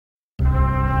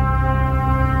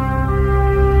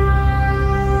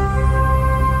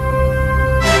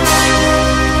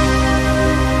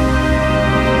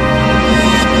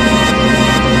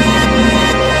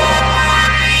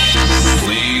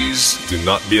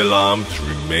not be alarmed,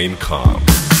 remain calm.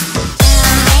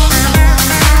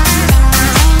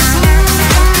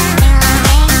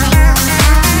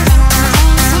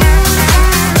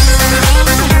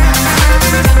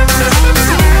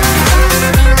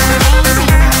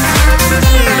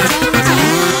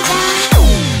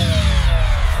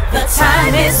 The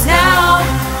time is now,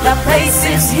 the place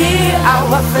is here,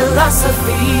 our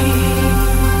philosophy.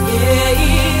 Yeah,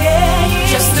 yeah.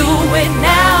 Just do it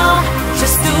now,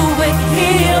 just do it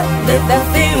here, live that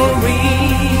theory.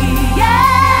 Yeah.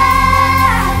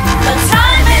 The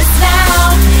time is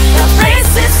now, the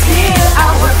place is here,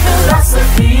 our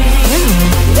philosophy.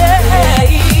 Yeah,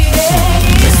 yeah.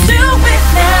 Just do it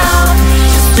now,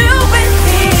 just do it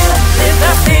here, live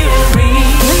that theory.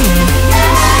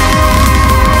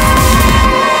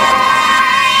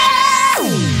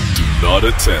 Do not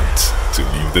attempt to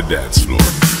leave the dance floor.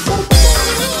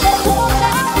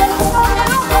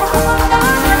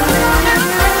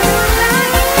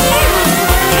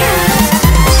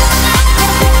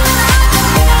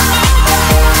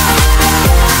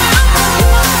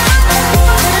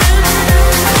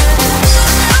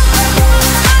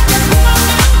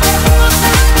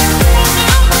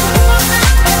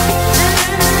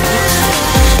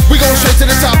 Straight to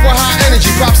the top with high energy,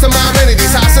 props to my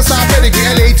amenities, high society pedigree,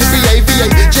 LA to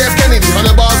BAVA, JF Kennedy,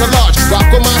 100 bars are large, rock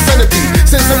with my centipede.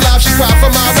 Since I'm live, she cry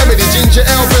for my remedy. Ginger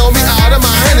ale bail me out of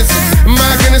my Hennessy.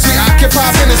 My goodness, we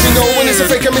occupy Hennessy. No one is a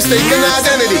fake and mistaken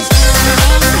identity.